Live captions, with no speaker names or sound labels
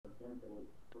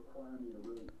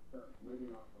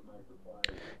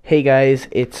Hey guys,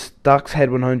 it's Doc's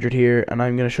Head 100 here, and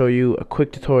I'm going to show you a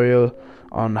quick tutorial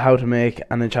on how to make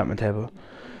an enchantment table.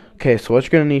 Okay, so what you're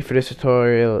going to need for this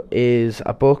tutorial is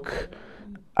a book,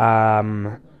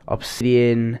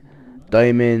 obsidian,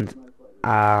 diamond,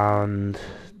 and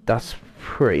that's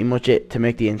pretty much it to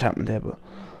make the enchantment table.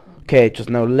 Okay, just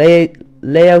now lay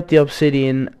out the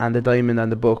obsidian and the diamond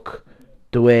and the book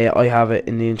the way I have it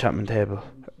in the enchantment table,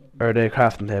 or the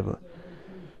crafting table.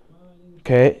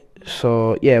 Okay,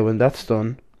 so yeah, when that's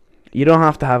done, you don't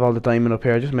have to have all the diamond up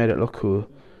here, I just made it look cool.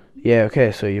 Yeah,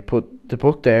 okay, so you put the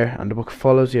book there, and the book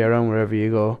follows you around wherever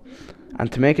you go.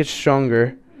 And to make it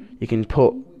stronger, you can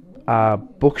put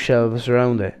bookshelves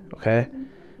around it, okay?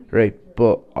 Right,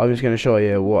 but I'm just going to show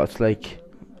you what it's like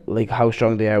how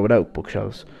strong they are without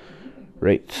bookshelves.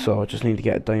 Right, so I just need to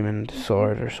get a diamond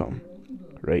sword or something.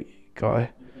 Right, got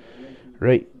it.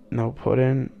 Right, now put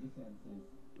in.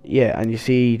 Yeah, and you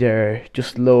see they're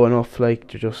just low enough,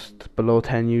 like they're just below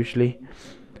 10 usually.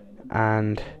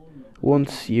 And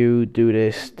once you do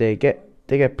this, they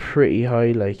get pretty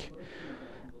high, like.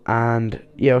 And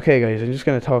yeah, okay guys, I'm just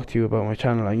gonna talk to you about my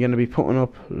channel. I'm gonna be putting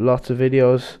up lots of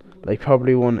videos, like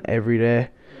probably one every day.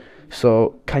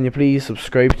 So can you please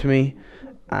subscribe to me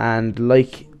and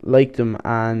like them,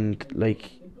 and like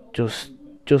just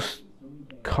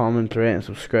comment, rate and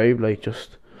subscribe, like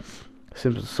just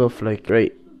simple stuff, like.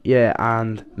 Right, yeah,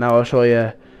 and now I'll show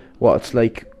you what it's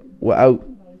like without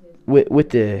with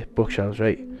the bookshelves,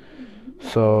 right?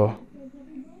 So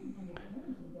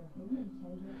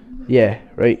yeah,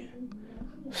 right.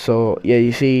 So yeah,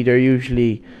 you see they're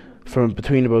usually from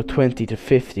between about 20 to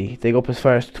 50. They go up as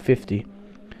far as 50.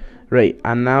 Right,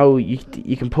 and now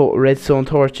you can put redstone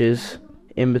torches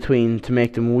in between to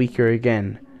make them weaker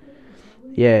again.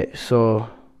 Yeah, so,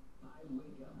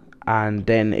 and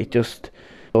then it just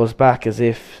goes back as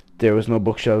if there was no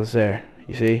bookshelves there,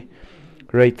 you see?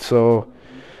 Right, so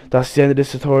that's the end of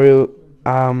this tutorial.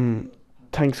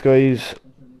 Thanks guys.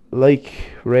 Like,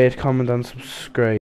 rate, comment and subscribe.